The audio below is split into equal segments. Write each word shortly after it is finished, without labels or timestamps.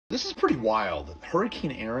This is pretty wild.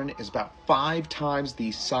 Hurricane Erin is about 5 times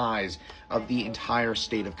the size of the entire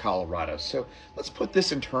state of Colorado. So let's put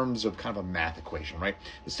this in terms of kind of a math equation, right?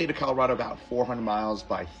 The state of Colorado about 400 miles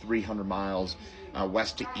by 300 miles,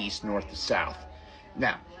 west to east, north to south.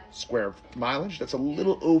 Now, square mileage, that's a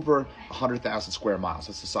little over 100,000 square miles.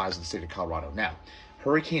 That's the size of the state of Colorado. Now,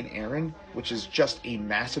 Hurricane Erin, which is just a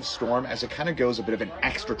massive storm, as it kind of goes a bit of an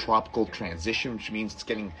extratropical transition, which means it's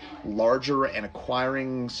getting larger and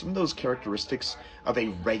acquiring some of those characteristics of a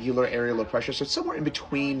regular area low pressure. So it's somewhere in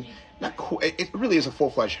between. It really is a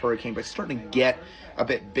full-fledged hurricane, but it's starting to get a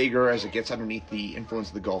bit bigger as it gets underneath the influence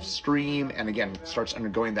of the Gulf Stream, and again, starts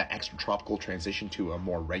undergoing that extratropical transition to a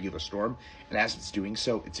more regular storm. And as it's doing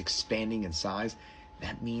so, it's expanding in size.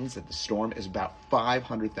 That means that the storm is about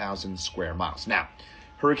 500,000 square miles. Now,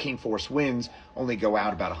 hurricane force winds only go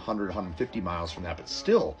out about 100, 150 miles from that, but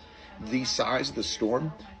still, the size of the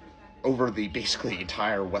storm over the basically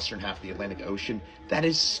entire western half of the Atlantic Ocean, that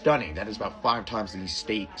is stunning. That is about 5 times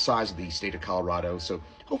the size of the state of Colorado. So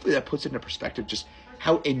hopefully that puts it into perspective just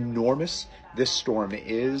how enormous this storm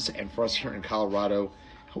is. And for us here in Colorado,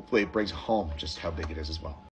 hopefully it brings home just how big it is as well.